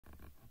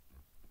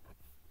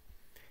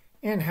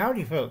And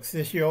howdy folks,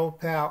 this is your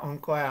old pal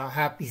Uncle Al.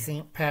 Happy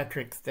St.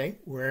 Patrick's Day,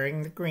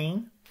 wearing the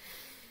green.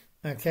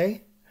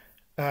 Okay,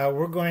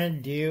 we're going to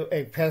do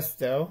a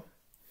pesto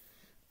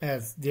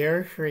that's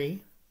dairy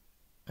free.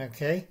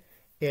 Okay,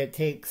 it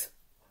takes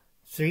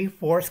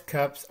 3/4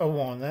 cups of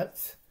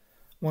walnuts,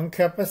 1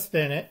 cup of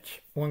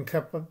spinach, 1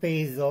 cup of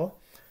basil,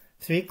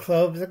 3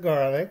 cloves of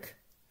garlic.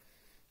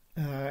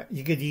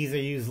 You could either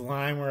use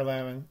lime or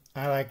lemon.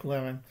 I like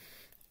lemon.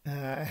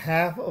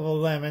 Half of a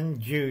lemon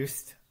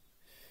juiced,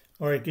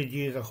 or you could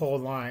use a whole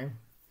lime.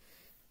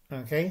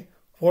 Okay,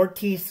 4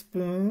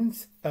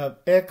 teaspoons of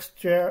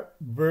extra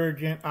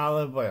virgin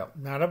olive oil,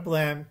 not a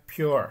blend,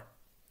 pure.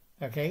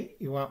 Okay,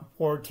 you want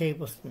 4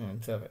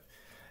 tablespoons of it.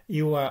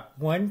 You want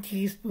 1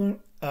 teaspoon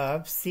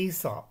of sea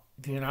salt.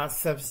 Do not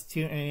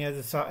substitute any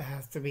other salt, it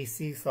has to be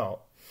sea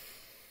salt.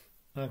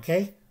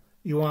 Okay,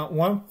 you want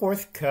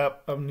 1/4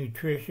 cup of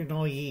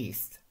nutritional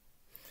yeast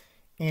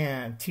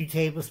and 2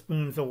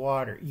 tablespoons of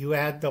water. You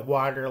add the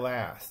water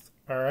last,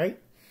 all right?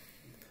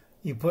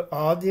 You put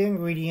all the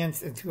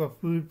ingredients into a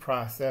food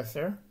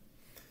processor,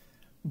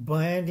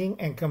 blending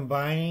and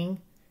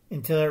combining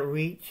until it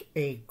reaches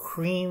a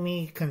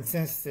creamy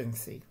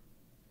consistency.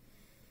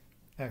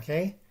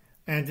 Okay?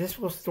 And this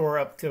will store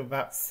up to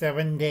about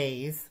 7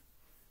 days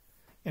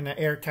in an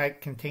airtight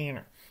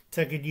container.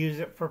 So you could use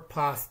it for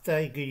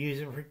pasta, you could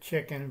use it for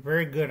chicken,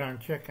 very good on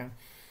chicken.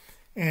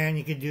 And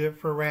you could do it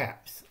for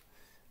wraps.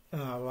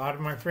 A lot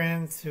of my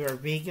friends who are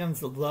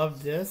vegans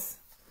love this.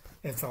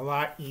 It's a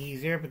lot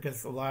easier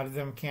because a lot of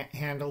them can't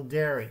handle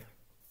dairy.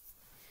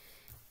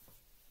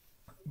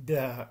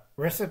 The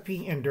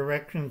recipe and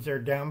directions are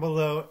down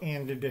below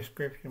in the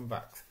description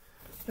box.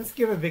 Let's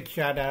give a big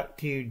shout out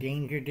to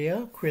Danger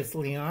Dale, Chris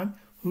Leon,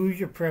 Who's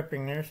Your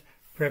Prepping Nurse,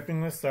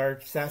 Prepping with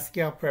Sarge,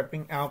 Saskia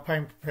Prepping,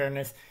 Alpine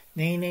Preparedness,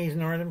 Nene's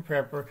Northern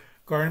Prepper,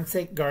 Garden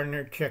State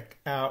Gardener, check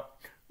out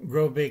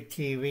Grow Big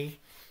TV,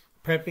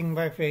 Prepping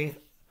by Faith,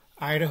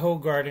 Idaho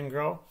Garden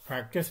Girl,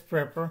 Practice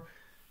Prepper,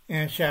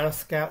 and Shadow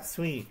Scout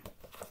Swede.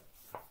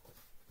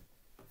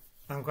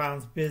 I'm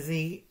Clown's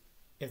busy.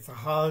 It's a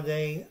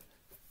holiday.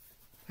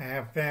 I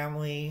have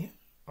family.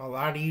 A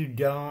lot of you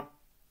don't.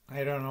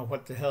 I don't know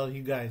what the hell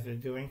you guys are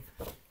doing.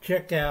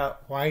 Check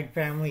out Wide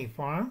Family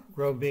Farm,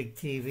 Grow Big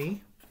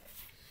TV.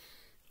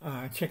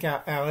 Check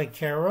out Allie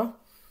Carroll,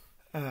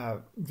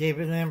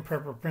 David Lynn,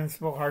 Prepper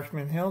Principal,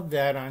 Harshman Hill,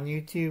 Dad on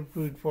YouTube,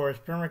 Food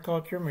Forest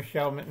Permaculture,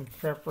 Michelle Mittens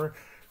Prepper,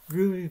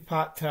 Groovy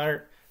Pot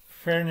Tart,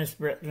 Fairness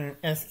Britain,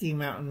 Esky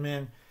Mountain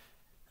Men,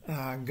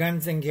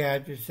 Guns and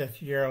Gadgets, that's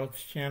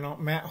Gerald's channel,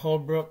 Matt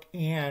Holbrook,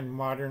 and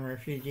Modern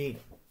Refugee.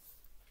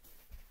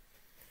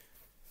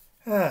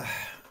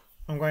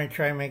 I'm going to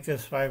try and make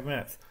this 5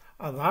 minutes.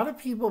 A lot of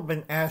people have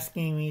been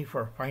asking me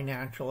for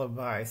financial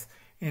advice,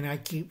 and I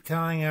keep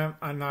telling them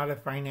I'm not a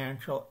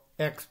financial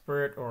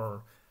expert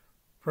or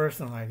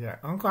person like that.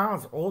 Uncle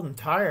Alan's old and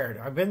tired.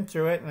 I've been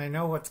through it, and I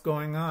know what's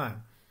going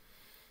on.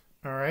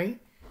 All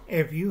right?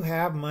 If you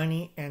have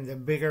money and the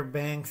bigger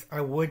banks,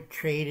 I would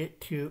trade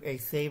it to a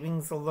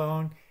savings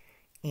loan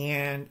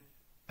and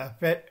a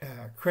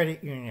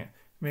credit union.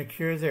 Make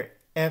sure they're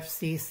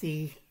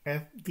FDC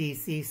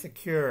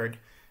secured,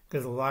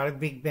 because a lot of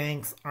big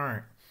banks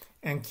aren't.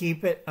 And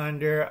keep it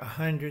under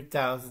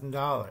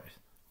 $100,000.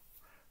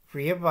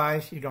 Free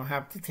advice, you don't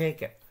have to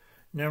take it.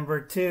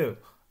 Number 2,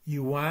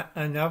 you want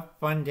enough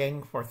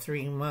funding for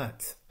 3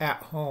 months at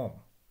home.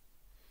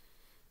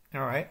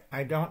 All right?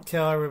 I don't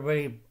tell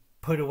everybody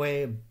put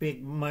away a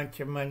big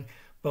bunch of money,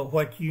 but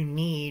what you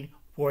need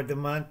for the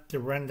month to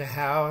run the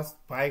house,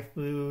 buy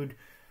food,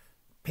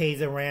 pay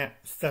the rent,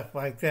 stuff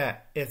like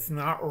that. It's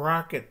not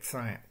rocket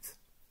science.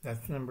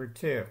 That's number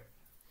 2.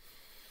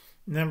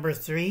 Number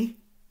 3,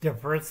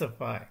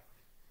 diversify.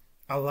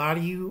 A lot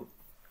of you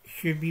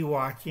should be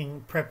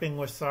watching Prepping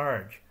with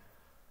Sarge.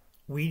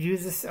 We do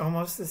this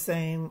almost the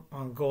same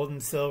on gold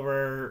and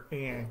silver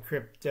and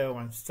crypto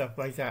and stuff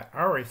like that.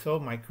 I already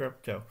sold my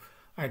crypto.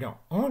 I don't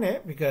own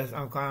it because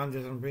Uncle Alan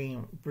doesn't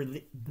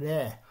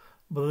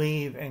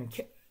believe in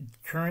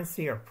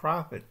currency or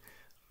profit.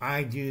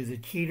 I do the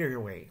cheater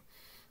way.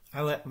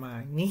 I let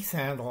my niece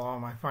handle all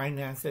my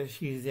finances.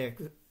 She's the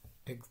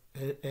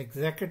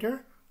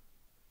executor.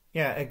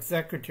 Yeah,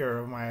 executor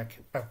of my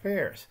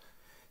affairs.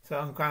 So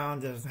Uncle Alan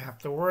doesn't have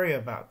to worry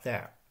about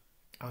that.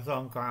 Also,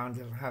 Uncle Alan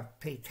doesn't have to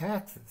pay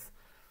taxes.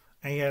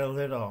 I get a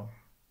little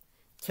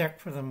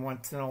check for them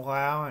once in a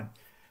while, and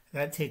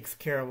that takes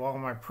care of all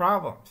my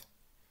problems.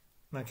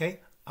 Okay,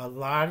 a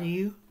lot of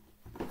you,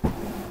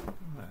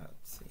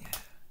 let's see,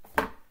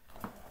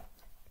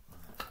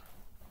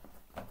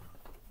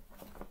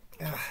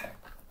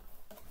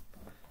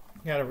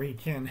 gotta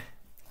reach in.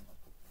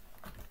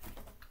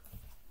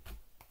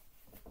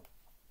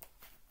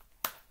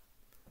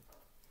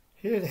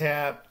 Should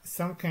have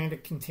some kind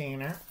of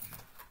container.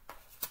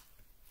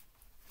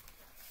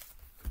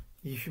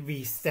 You should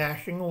be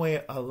stashing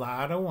away a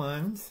lot of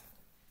ones,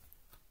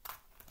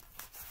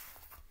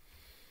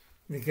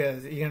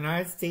 because the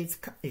United States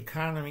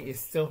economy is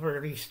still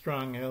very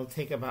strong. It'll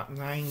take about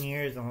 9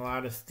 years and a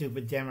lot of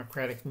stupid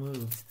democratic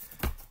moves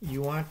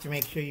you want to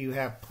make sure you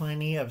have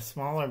plenty of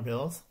smaller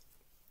bills.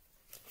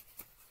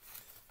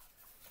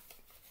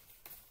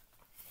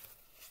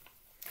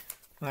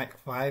 Like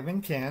 5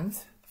 and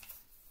 10s.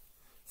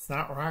 It's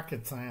not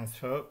rocket science,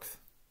 folks.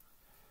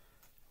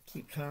 I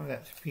keep telling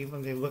that to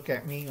people, they look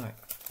at me like,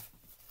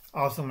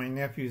 also my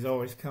nephews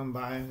always come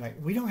by and like,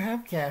 we don't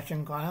have cash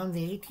in Guam,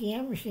 the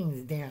ATM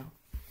machine's down.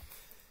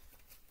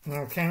 And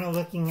I'm kind of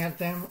looking at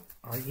them,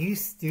 are you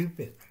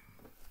stupid?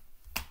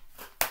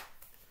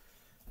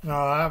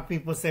 Now, a lot of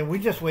people say, we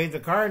just wave the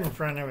card in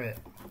front of it.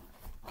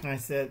 And I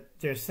said,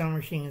 there's some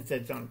machines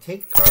that don't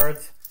take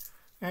cards,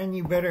 and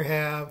you better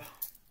have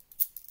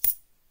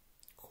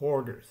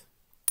quarters.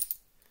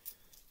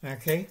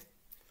 Okay?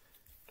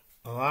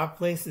 A lot of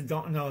places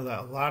don't know that.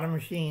 A lot of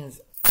machines,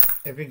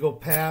 if you go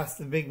past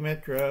the big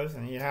metros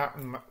and you're out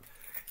in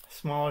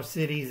smaller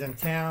cities and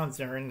towns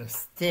that are in the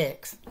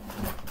sticks,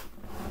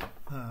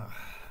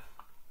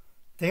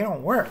 they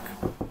don't work.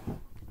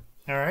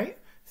 Alright?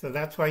 So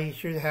that's why you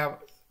should have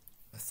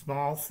a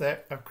small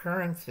set of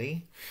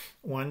currency,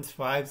 1s,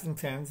 5s, and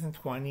 10s, and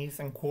 20s,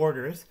 and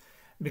quarters,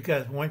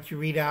 because once you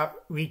reach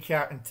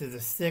out into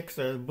the sticks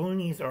or the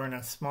boonies or in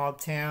a small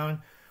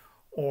town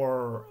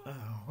or,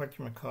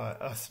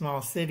 a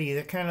small city,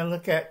 they kind of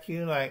look at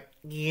you like,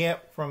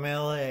 yep, from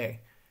LA.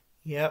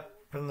 Yep,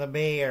 from the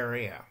Bay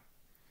Area.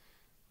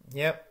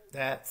 Yep,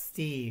 that's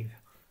Steve.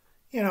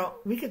 You know,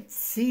 we could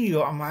see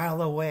you a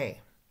mile away.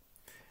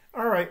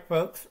 All right,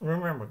 folks,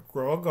 remember,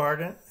 grow a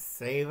garden,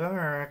 save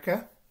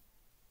America.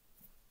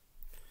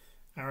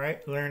 All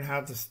right, learn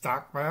how to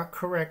stockpile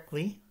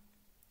correctly.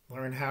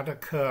 Learn how to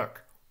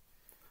cook.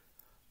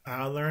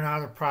 Learn how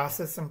to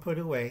process and put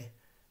away.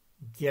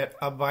 Get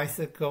a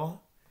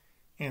bicycle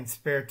and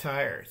spare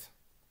tires.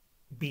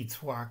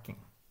 Beats walking.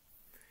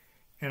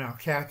 And our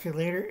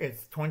calculator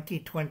is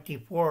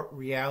 2024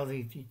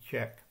 reality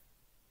check.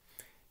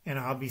 And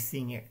I'll be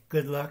seeing it.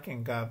 Good luck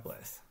and God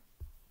bless.